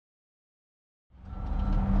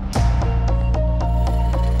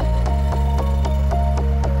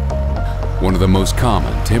the most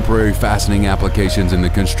common temporary fastening applications in the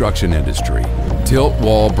construction industry: tilt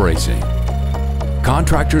wall bracing.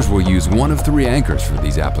 Contractors will use one of three anchors for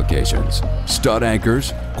these applications: stud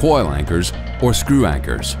anchors, coil anchors, or screw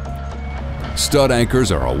anchors. Stud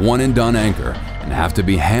anchors are a one-and-done anchor and have to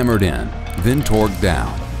be hammered in, then torqued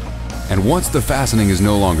down. And once the fastening is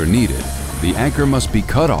no longer needed, the anchor must be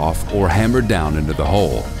cut off or hammered down into the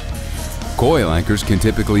hole. Coil anchors can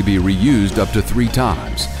typically be reused up to 3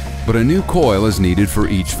 times, but a new coil is needed for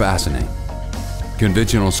each fastening.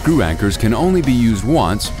 Conventional screw anchors can only be used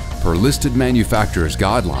once per listed manufacturer's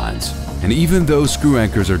guidelines, and even though screw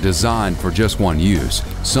anchors are designed for just one use,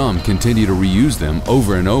 some continue to reuse them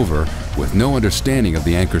over and over with no understanding of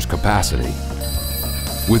the anchor's capacity.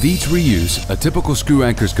 With each reuse, a typical screw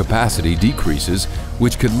anchor's capacity decreases,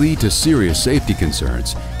 which could lead to serious safety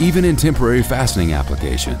concerns, even in temporary fastening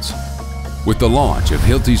applications. With the launch of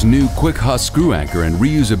Hilti's new Kwik HUS screw anchor and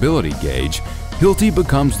reusability gauge, Hilti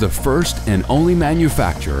becomes the first and only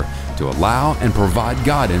manufacturer to allow and provide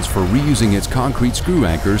guidance for reusing its concrete screw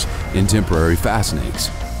anchors in temporary fastenings.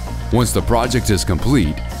 Once the project is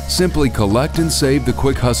complete, simply collect and save the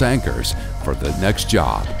Kwik HUS anchors for the next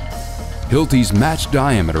job. Hilti's match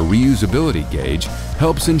diameter reusability gauge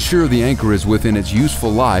helps ensure the anchor is within its useful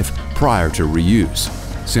life prior to reuse.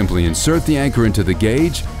 Simply insert the anchor into the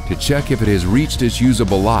gauge to check if it has reached its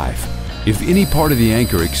usable life. If any part of the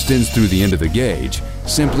anchor extends through the end of the gauge,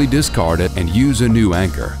 simply discard it and use a new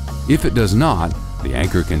anchor. If it does not, the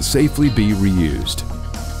anchor can safely be reused.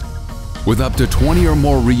 With up to 20 or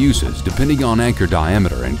more reuses depending on anchor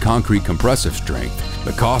diameter and concrete compressive strength,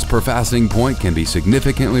 the cost per fastening point can be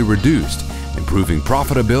significantly reduced, improving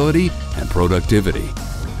profitability and productivity.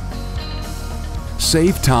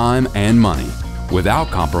 Save time and money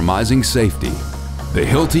without compromising safety. The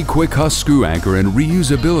Hilti Kwik HUS screw anchor and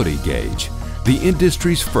reusability gauge, the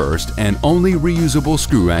industry's first and only reusable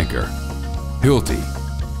screw anchor. Hilti,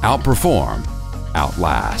 outperform,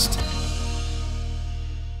 outlast.